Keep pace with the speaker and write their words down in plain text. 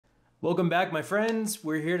Welcome back, my friends.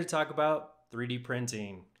 We're here to talk about 3D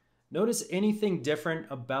printing. Notice anything different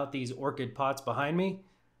about these orchid pots behind me?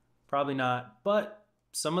 Probably not, but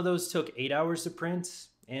some of those took 8 hours to print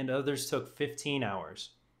and others took 15 hours.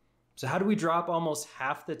 So how do we drop almost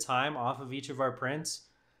half the time off of each of our prints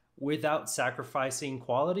without sacrificing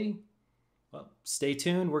quality? Well, stay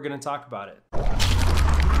tuned. We're going to talk about it.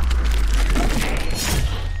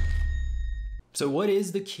 So what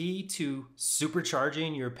is the key to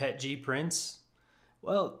supercharging your PETG prints?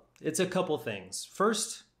 Well, it's a couple things.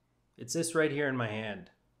 First, it's this right here in my hand.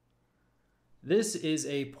 This is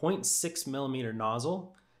a 0.6 millimeter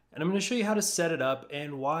nozzle, and I'm going to show you how to set it up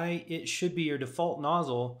and why it should be your default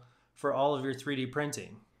nozzle for all of your 3D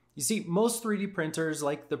printing. You see, most 3D printers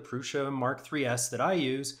like the Prusa MK3S that I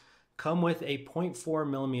use come with a 0.4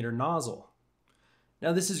 millimeter nozzle.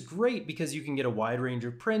 Now this is great because you can get a wide range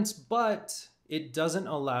of prints, but it doesn't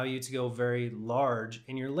allow you to go very large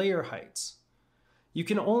in your layer heights. You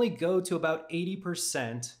can only go to about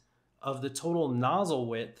 80% of the total nozzle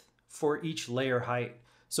width for each layer height.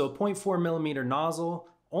 So a 0.4 millimeter nozzle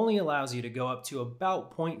only allows you to go up to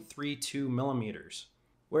about 0.32 millimeters,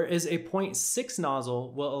 whereas a 0.6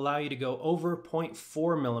 nozzle will allow you to go over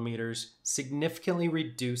 0.4 millimeters, significantly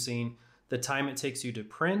reducing the time it takes you to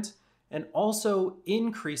print and also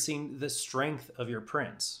increasing the strength of your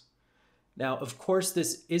prints. Now, of course,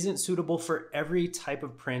 this isn't suitable for every type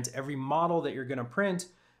of print, every model that you're going to print,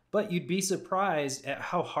 but you'd be surprised at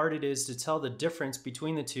how hard it is to tell the difference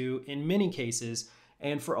between the two in many cases.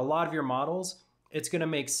 And for a lot of your models, it's going to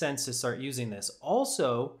make sense to start using this.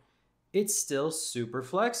 Also, it's still super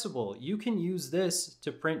flexible. You can use this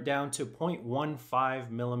to print down to 0.15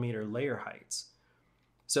 millimeter layer heights.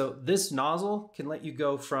 So this nozzle can let you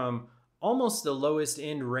go from almost the lowest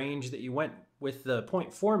end range that you went with the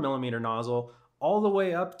 0.4 millimeter nozzle all the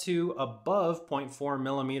way up to above 0.4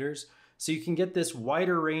 millimeters. So you can get this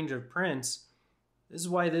wider range of prints. This is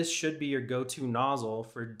why this should be your go-to nozzle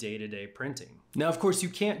for day-to-day printing. Now, of course, you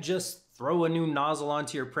can't just throw a new nozzle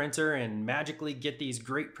onto your printer and magically get these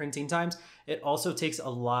great printing times. It also takes a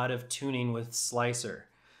lot of tuning with Slicer.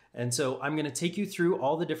 And so I'm gonna take you through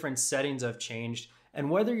all the different settings I've changed,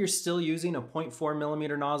 and whether you're still using a 0.4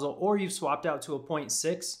 millimeter nozzle or you've swapped out to a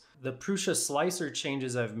 0.6, the Prusa Slicer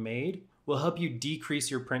changes I've made will help you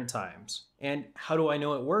decrease your print times. And how do I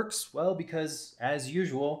know it works? Well, because as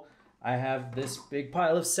usual, I have this big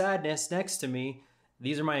pile of sadness next to me.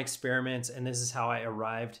 These are my experiments, and this is how I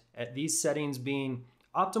arrived at these settings being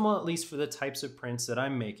optimal, at least for the types of prints that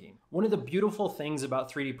I'm making. One of the beautiful things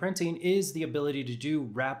about 3D printing is the ability to do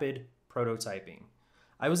rapid prototyping.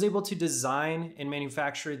 I was able to design and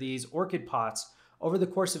manufacture these orchid pots over the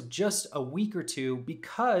course of just a week or two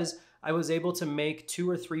because I was able to make 2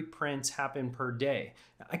 or 3 prints happen per day.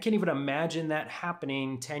 I can't even imagine that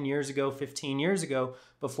happening 10 years ago, 15 years ago,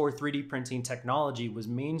 before 3D printing technology was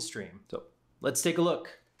mainstream. So let's take a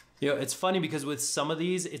look. You know, it's funny because with some of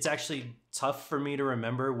these, it's actually tough for me to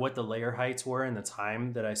remember what the layer heights were and the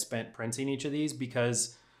time that I spent printing each of these,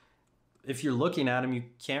 because if you're looking at them, you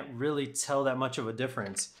can't really tell that much of a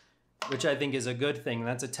difference, which I think is a good thing.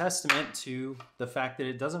 That's a testament to the fact that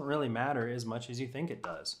it doesn't really matter as much as you think it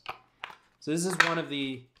does. So this is one of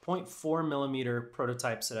the 0.4 millimeter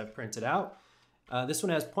prototypes that I've printed out. This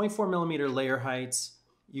one has 0.4 millimeter layer heights.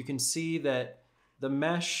 You can see that the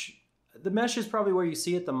mesh is probably where you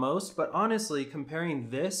see it the most, but honestly,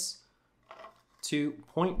 comparing this to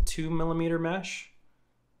 0.2 millimeter mesh,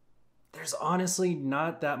 there's honestly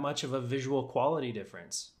not that much of a visual quality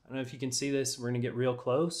difference. I don't know if you can see this. We're gonna get real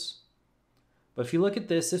close. But if you look at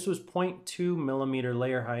this, this was 0.2 millimeter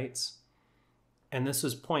layer heights, and this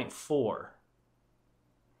was 0.4.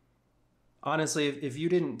 Honestly, if you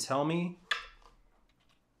didn't tell me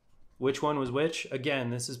which one was which, again,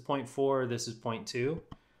 this is 0.4, this is 0.2.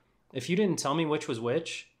 If you didn't tell me which was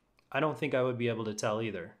which, I don't think I would be able to tell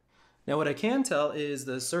either. Now, what I can tell is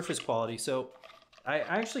the surface quality. So I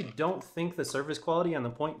actually don't think the surface quality on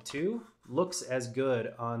the 0.2 looks as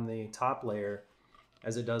good on the top layer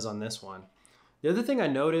as it does on this one. The other thing I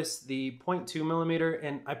noticed, the 0.2 millimeter,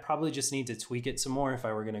 and I probably just need to tweak it some more if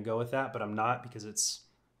I were gonna go with that, but I'm not because it's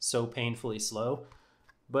so painfully slow.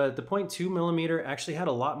 But the 0.2 millimeter actually had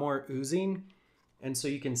a lot more oozing. And so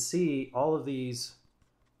you can see all of these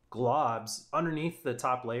globs underneath the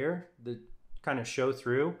top layer that kind of show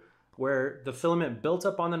through, where the filament built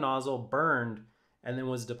up on the nozzle, burned, and then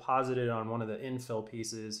was deposited on one of the infill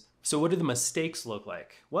pieces. So what do the mistakes look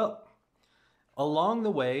like? Well, along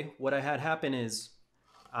the way, what I had happen is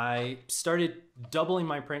I started doubling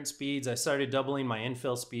my print speeds. I started doubling my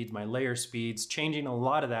infill speeds, my layer speeds, changing a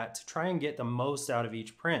lot of that to try and get the most out of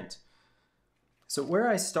each print. So where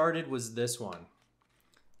I started was this one.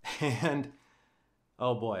 And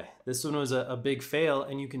oh boy, this one was a big fail,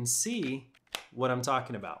 and you can see what I'm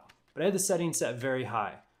talking about. But I had the settings set very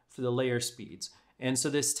high for the layer speeds. And so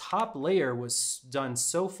this top layer was done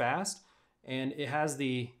so fast, and it has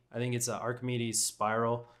the, I think it's an Archimedes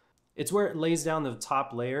spiral. It's where it lays down the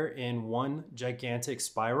top layer in one gigantic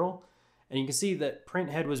spiral. And you can see that print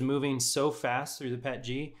head was moving so fast through the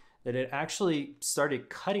PETG that it actually started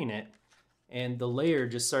cutting it, and the layer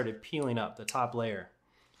just started peeling up, the top layer.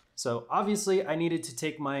 So obviously I needed to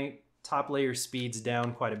take my top layer speeds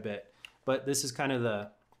down quite a bit, but this is kind of the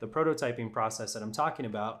prototyping process that I'm talking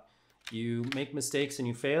about. You make mistakes and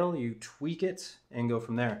you fail, you tweak it and go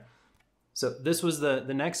from there. So this was the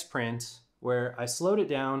next print where I slowed it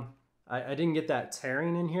down. I didn't get that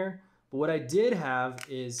tearing in here, but what I did have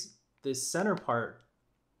is this center part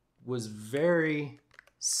was very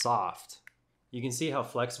soft. You can see how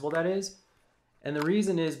flexible that is. And the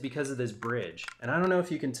reason is because of this bridge. And I don't know if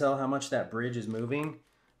you can tell how much that bridge is moving,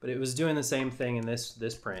 but it was doing the same thing in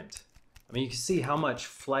this print. I mean, you can see how much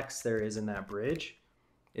flex there is in that bridge.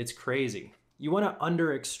 It's crazy. You want to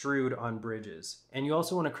under extrude on bridges, and you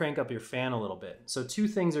also want to crank up your fan a little bit. So two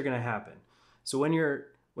things are going to happen. So when you're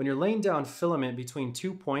laying down filament between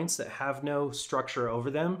 2 points that have no structure over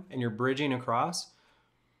them and you're bridging across,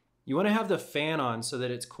 you want to have the fan on so that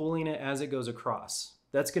it's cooling it as it goes across.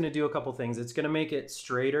 That's going to do a couple things. It's going to make it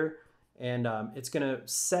straighter, and it's going to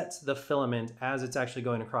set the filament as it's actually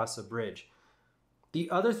going across the bridge. The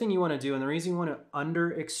other thing you want to do, and the reason you want to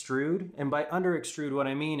under extrude, and by under extrude what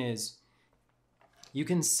I mean is you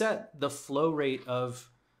can set the flow rate of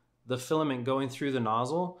the filament going through the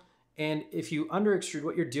nozzle, and if you under extrude,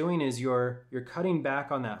 what you're doing is you're cutting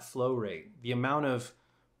back on that flow rate, the amount of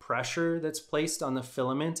pressure that's placed on the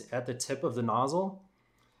filament at the tip of the nozzle.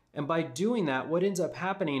 And by doing that, what ends up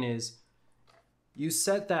happening is you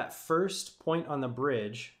set that first point on the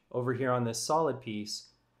bridge over here on this solid piece,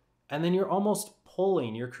 and then you're almost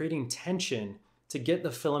pulling, you're creating tension to get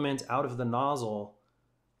the filament out of the nozzle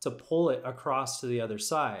to pull it across to the other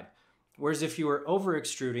side. Whereas if you were over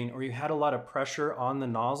extruding or you had a lot of pressure on the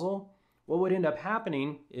nozzle, what would end up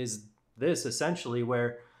happening is this essentially,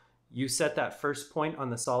 where you set that first point on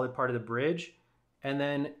the solid part of the bridge, and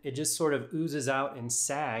then it just sort of oozes out and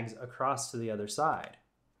sags across to the other side.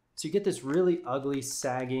 So you get this really ugly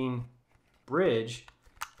sagging bridge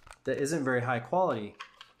that isn't very high quality.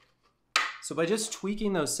 So by just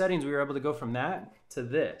tweaking those settings, we were able to go from that to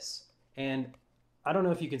this. And I don't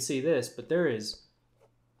know if you can see this, but there is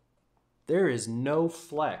no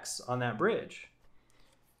flex on that bridge.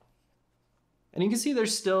 And you can see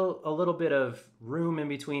there's still a little bit of room in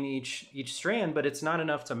between each strand, but it's not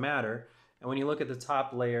enough to matter. And when you look at the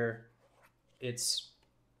top layer, it's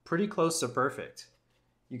pretty close to perfect.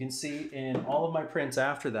 You can see in all of my prints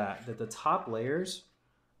after that the top layers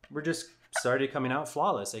were just started coming out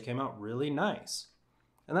flawless. They came out really nice.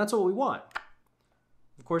 And that's what we want.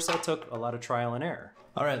 Of course, that took a lot of trial and error.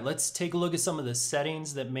 All right, let's take a look at some of the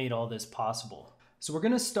settings that made all this possible. So we're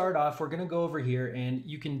gonna start off, we're gonna go over here, and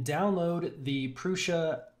you can download the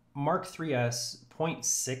Prusa MK3S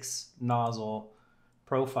 0.6 nozzle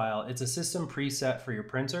profile. It's a system preset for your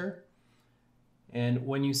printer. And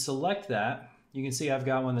when you select that, you can see I've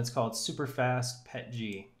got one that's called Super Fast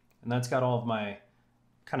PETG. And that's got all of my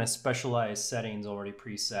kind of specialized settings already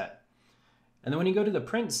preset. And then when you go to the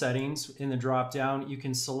print settings in the drop down, you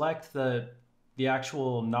can select the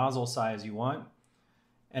actual nozzle size you want.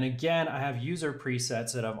 And again, I have user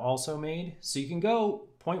presets that I've also made. So you can go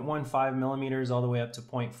 0.15 millimeters all the way up to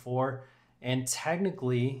 0.4. And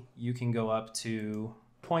technically you can go up to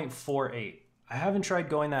 0.48. I haven't tried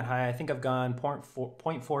going that high. I think I've gone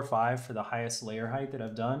 0.45 for the highest layer height that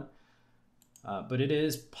I've done. But it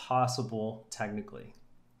is possible technically.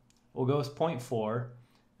 We'll go with 0.4,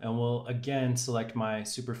 and we'll again select my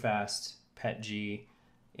super fast PETG.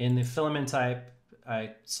 In the filament type,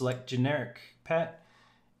 I select generic PET.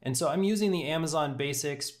 And so I'm using the Amazon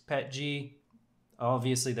Basics PETG.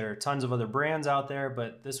 Obviously there are tons of other brands out there,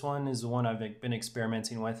 but this one is the one I've been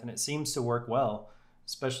experimenting with, and it seems to work well,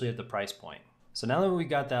 especially at the price point. So now that we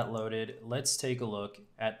got that loaded, let's take a look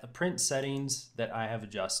at the print settings that I have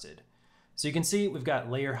adjusted. So you can see we've got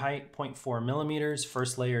layer height 0.4 millimeters.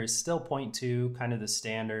 First layer is still 0.2, kind of the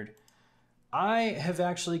standard. I have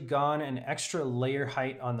actually gone an extra layer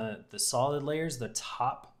height on the solid layers, the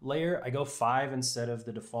top layer. I go 5 instead of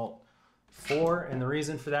the default 4. And the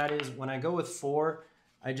reason for that is when I go with 4,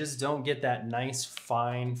 I just don't get that nice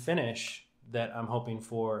fine finish that I'm hoping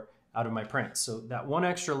for out of my print. So that one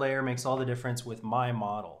extra layer makes all the difference with my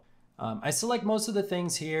model. I select most of the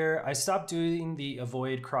things here. I stopped doing the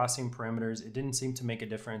avoid crossing perimeters. It didn't seem to make a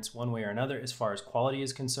difference one way or another as far as quality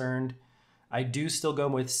is concerned. I do still go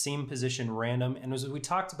with seam position random. And as we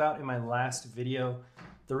talked about in my last video,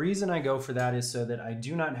 the reason I go for that is so that I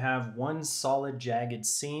do not have one solid jagged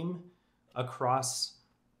seam across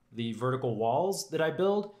the vertical walls that I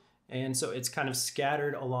build. And so it's kind of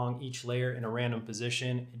scattered along each layer in a random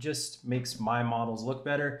position. It just makes my models look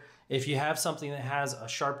better. If you have something that has a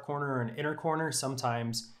sharp corner or an inner corner,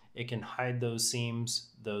 sometimes it can hide those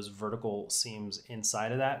seams, those vertical seams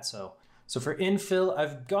inside of that. So for infill,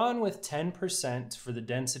 I've gone with 10% for the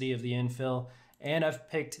density of the infill, and I've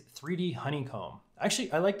picked 3D honeycomb.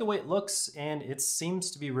 Actually, I like the way it looks, and it seems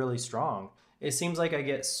to be really strong. It seems like I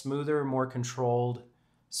get smoother, more controlled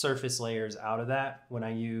surface layers out of that when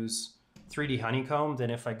I use 3D honeycomb than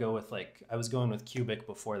if I go with I was going with cubic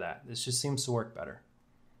before that. This just seems to work better.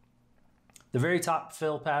 The very top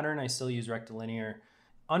fill pattern, I still use rectilinear.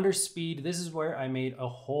 Under speed, this is where I made a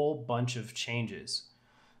whole bunch of changes.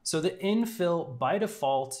 So the infill by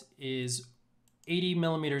default is 80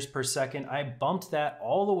 millimeters per second. I bumped that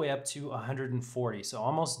all the way up to 140, so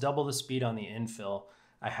almost double the speed on the infill.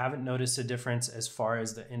 I haven't noticed a difference as far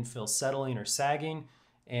as the infill settling or sagging,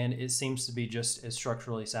 and it seems to be just as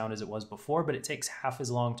structurally sound as it was before, but it takes half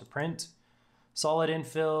as long to print. Solid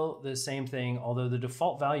infill, the same thing, although the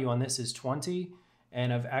default value on this is 20,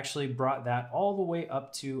 and I've actually brought that all the way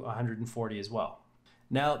up to 140 as well.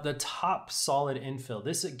 Now the top solid infill,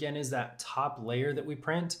 this again is that top layer that we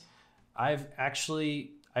print. I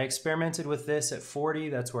experimented with this at 40,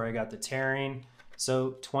 that's where I got the tearing.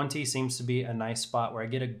 So 20 seems to be a nice spot where I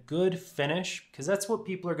get a good finish, because that's what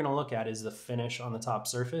people are gonna look at, is the finish on the top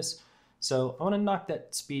surface. So I wanna knock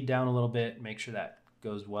that speed down a little bit, make sure that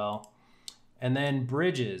goes well. And then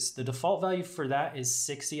bridges, the default value for that is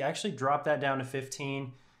 60. I actually dropped that down to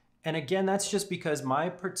 15. And again, that's just because my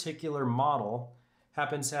particular model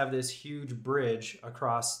happens to have this huge bridge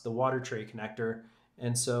across the water tray connector.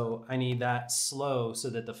 And so I need that slow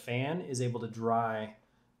so that the fan is able to dry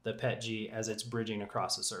the PETG as it's bridging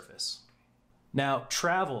across the surface. Now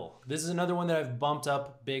travel, this is another one that I've bumped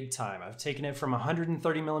up big time. I've taken it from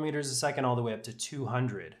 130 millimeters a second all the way up to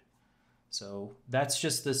 200. So that's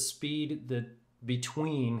just the speed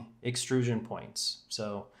between extrusion points.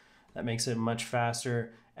 So that makes it much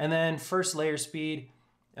faster. And then first layer speed.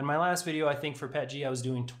 In my last video, I think for PETG, I was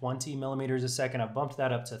doing 20 millimeters a second. I bumped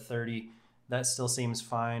that up to 30. That still seems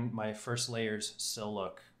fine. My first layers still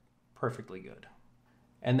look perfectly good.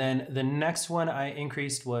 And then the next one I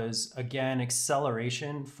increased was, again,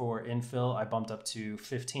 acceleration for infill. I bumped up to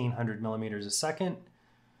 1500 millimeters a second.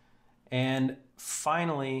 And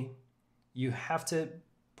finally, you have to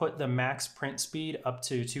put the max print speed up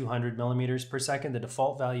to 200 millimeters per second. The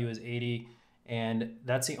default value is 80, and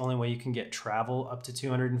that's the only way you can get travel up to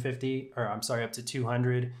 250, or I'm sorry, up to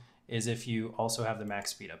 200, is if you also have the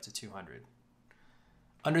max speed up to 200.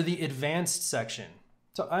 Under the advanced section,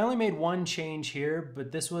 so I only made one change here,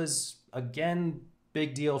 but this was, again,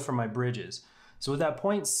 big deal for my bridges. So with that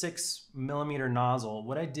 0.6 millimeter nozzle,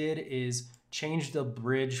 what I did is change the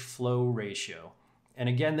bridge flow ratio. And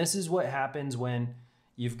again, this is what happens when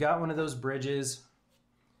you've got one of those bridges.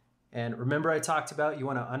 And remember I talked about you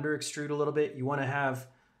want to under extrude a little bit. You want to have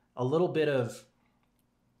a little bit of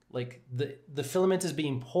the filament is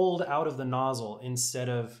being pulled out of the nozzle instead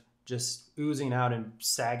of just oozing out and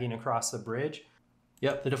sagging across the bridge.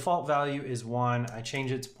 Yep, the default value is 1. I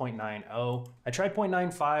changed it to 0.90. I tried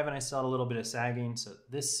 0.95 and I still had a little bit of sagging, so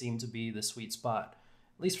this seemed to be the sweet spot,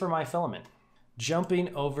 at least for my filament.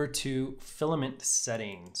 Jumping over to filament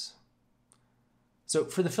settings. So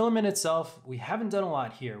for the filament itself, we haven't done a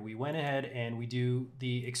lot here. We went ahead and we do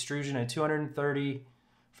the extrusion at 230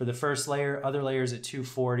 for the first layer, other layers at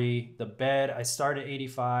 240. The bed, I start at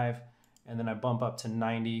 85, and then I bump up to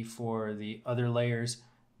 90 for the other layers.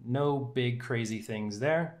 No big crazy things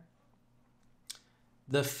there.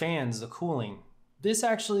 The fans, the cooling, this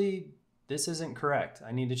isn't correct.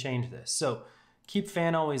 I need to change this. So keep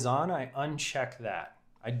fan always on, I uncheck that.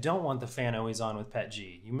 I don't want the fan always on with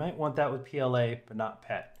PETG. You might want that with PLA, but not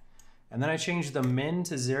PET. And then I change the min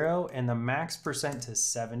to 0 and the max percent to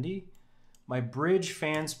 70. My bridge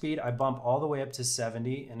fan speed, I bump all the way up to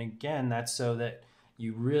 70. And again, that's so that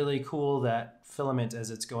you really cool that filament as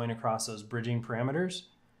it's going across those bridging parameters.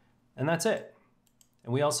 And that's it.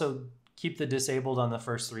 And we also keep the disabled on the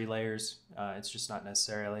first 3 layers. It's just not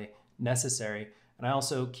necessarily necessary. And I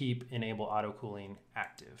also keep enable auto cooling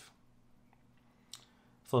active.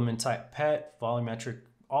 Filament type PET, volumetric,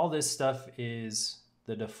 all this stuff is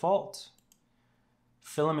the default.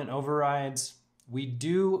 Filament overrides, we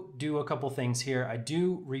do a couple things here. I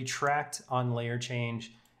do retract on layer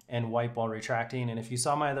change and wipe while retracting. And if you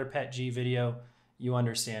saw my other PETG video, you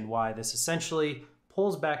understand why. This essentially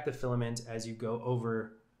pulls back the filament as you go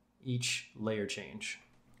over each layer change.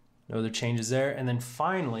 No other changes there. And then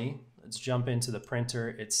finally, let's jump into the printer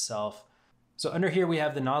itself. So under here, we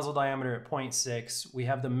have the nozzle diameter at 0.6. We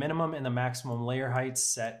have the minimum and the maximum layer heights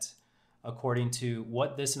set according to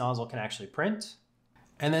what this nozzle can actually print.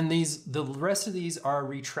 And then the rest of these are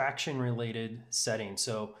retraction related settings.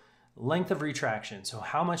 So length of retraction. So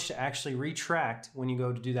how much to actually retract when you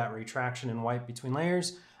go to do that retraction and wipe between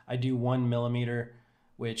layers. I do 1 millimeter,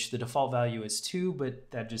 which the default value is 2,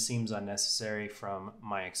 but that just seems unnecessary from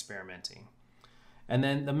my experimenting. And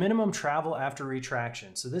then the minimum travel after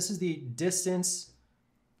retraction. So this is the distance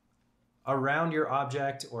around your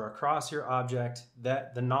object or across your object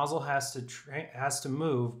that the nozzle has to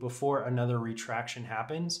move before another retraction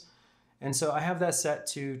happens. And so I have that set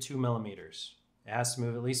to 2 millimeters. It has to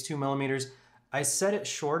move at least 2 millimeters. I set it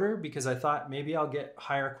shorter because I thought maybe I'll get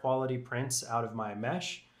higher quality prints out of my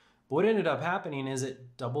mesh. But what ended up happening is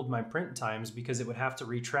it doubled my print times because it would have to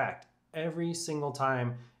retract every single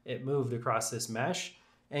time it moved across this mesh.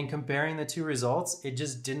 And comparing the two results, it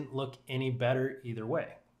just didn't look any better either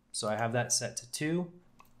way. So I have that set to 2,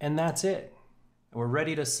 and that's it. And we're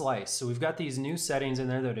ready to slice. So we've got these new settings in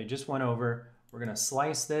there that I just went over. We're gonna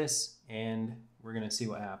slice this and we're gonna see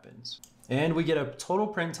what happens. And we get a total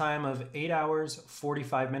print time of 8 hours,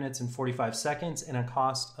 45 minutes, and 45 seconds, and a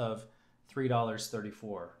cost of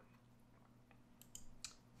 $3.34.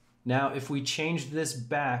 Now, if we change this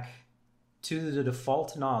back to the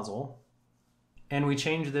default nozzle, and we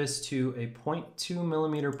change this to a 0.2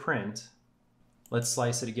 millimeter print, let's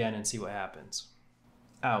slice it again and see what happens.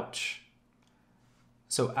 Ouch.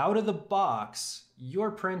 So out of the box,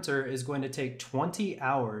 your printer is going to take 20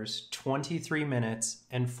 hours, 23 minutes,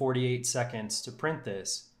 and 48 seconds to print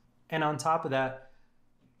this. And on top of that,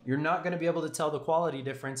 you're not going to be able to tell the quality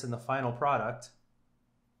difference in the final product.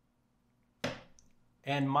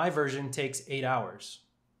 And my version takes 8 hours.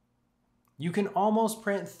 You can almost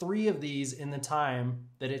print 3 of these in the time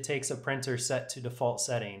that it takes a printer set to default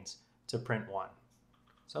settings to print 1.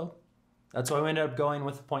 So that's why we ended up going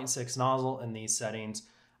with the 0.6 nozzle in these settings.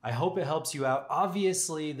 I hope it helps you out.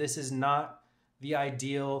 Obviously, this is not the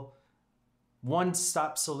ideal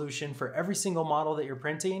one-stop solution for every single model that you're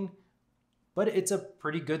printing, but it's a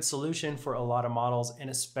pretty good solution for a lot of models, and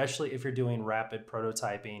especially if you're doing rapid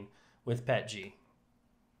prototyping with PETG.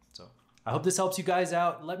 So I hope this helps you guys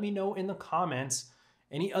out. Let me know in the comments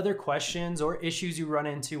any other questions or issues you run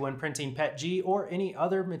into when printing PETG or any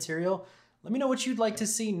other material. Let me know what you'd like to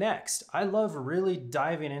see next. I love really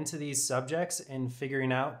diving into these subjects and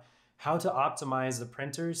figuring out how to optimize the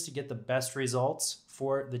printers to get the best results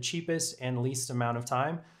for the cheapest and least amount of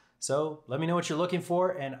time. So let me know what you're looking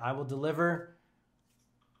for and I will deliver.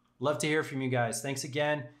 Love to hear from you guys. Thanks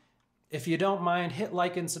again. If you don't mind, hit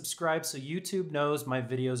like and subscribe so YouTube knows my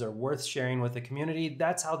videos are worth sharing with the community.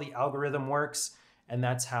 That's how the algorithm works, and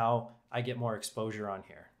that's how I get more exposure on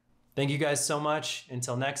here. Thank you guys so much.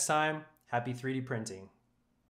 Until next time, happy 3D printing.